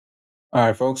All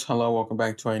right, folks. Hello, welcome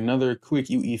back to another quick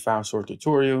UE5 sort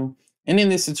tutorial. And in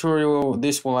this tutorial,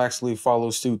 this will actually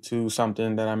follow suit to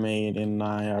something that I made in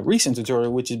my recent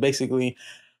tutorial, which is basically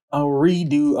a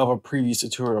redo of a previous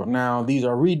tutorial. Now, these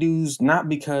are redos, not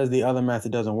because the other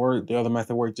method doesn't work. The other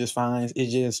method worked just fine.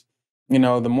 It's just, the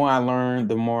more I learn,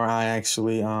 the more I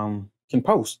actually can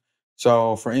post.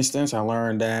 So, for instance, I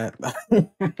learned that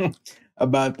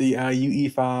about the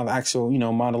UE5 actual,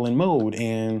 modeling mode.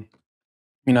 And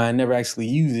I never actually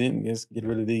use it. Just get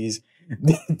rid of these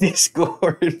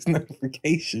Discord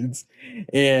notifications.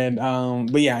 And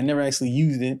but yeah, I never actually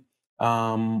used it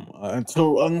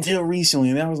until recently.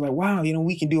 And I was like, wow,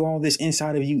 we can do all this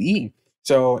inside of UE.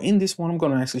 So in this one, I'm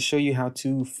going to actually show you how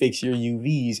to fix your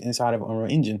UVs inside of Unreal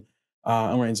Engine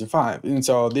 5. And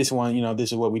so this one,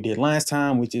 this is what we did last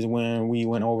time, which is when we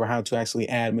went over how to actually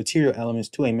add material elements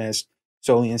to a mesh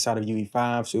solely inside of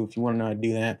UE5. So if you want to know how to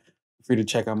do that, feel free to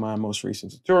check out my most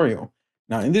recent tutorial.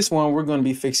 Now, in this one, we're going to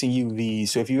be fixing UVs.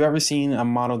 So if you've ever seen a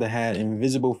model that had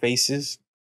invisible faces,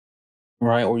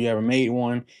 right, or you ever made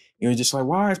one, you're just like,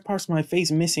 why is parts of my face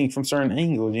missing from certain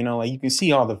angles? Like you can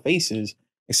see all the faces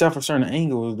except for certain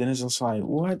angles. Then it's just like,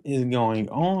 what is going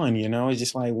on? It's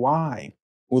just like, why?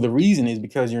 Well, the reason is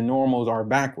because your normals are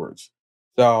backwards.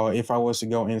 So if I was to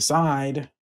go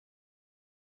inside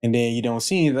and then you don't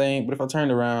see anything, but if I turned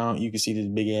around, you can see this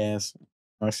big ass,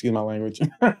 excuse my language,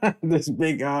 this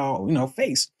big,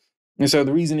 face. And so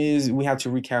the reason is we have to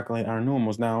recalculate our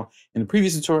normals. Now, in the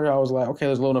previous tutorial, I was like, okay,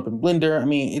 let's load up in Blender. I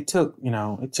mean, it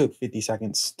took 50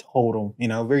 seconds total,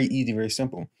 very easy, very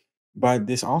simple. But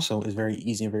this also is very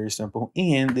easy and very simple.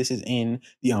 And this is in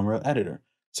the Unreal editor.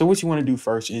 So what you want to do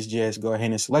first is just go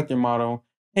ahead and select your model,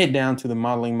 head down to the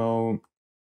modeling mode.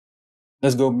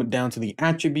 Let's go down to the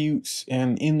attributes,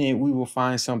 and in it, we will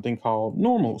find something called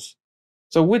normals.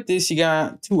 So with this, you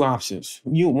got two options.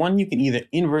 One, you can either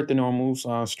invert the normals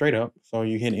straight up. So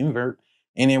you hit invert,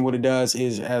 and then what it does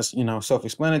is, as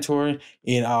self-explanatory,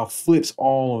 it flips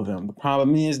all of them. The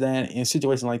problem is that in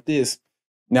situations like this,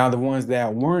 now the ones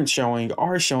that weren't showing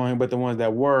are showing, but the ones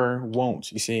that were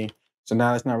won't, you see. So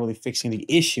now that's not really fixing the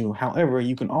issue. However,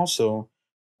 you can also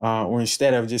or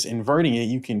instead of just inverting it,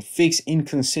 you can fix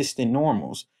inconsistent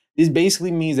normals. This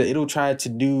basically means that it'll try to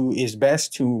do its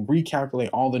best to recalculate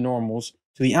all the normals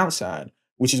to the outside,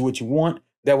 which is what you want.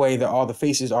 That way, all the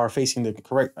faces are facing the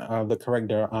correct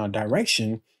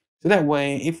direction. So that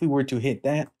way, if we were to hit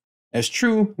that as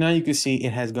true, now you can see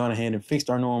it has gone ahead and fixed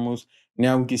our normals.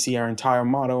 Now we can see our entire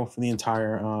model for the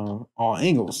entire all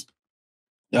angles.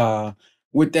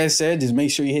 With that said, just make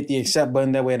sure you hit the accept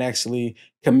button. That way it actually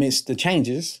commits the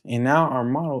changes. And now our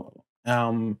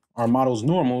model's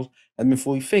normals have been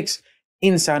fully fixed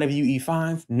inside of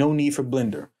UE5. No need for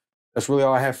Blender. That's really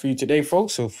all I have for you today,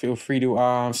 folks. So feel free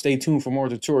to stay tuned for more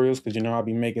tutorials because I'll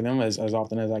be making them as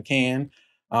often as I can.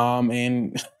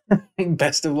 And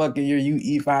best of luck in your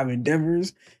UE5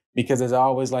 endeavors, because as I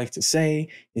always like to say,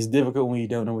 it's difficult when you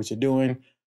don't know what you're doing,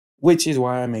 which is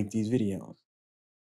why I make these videos.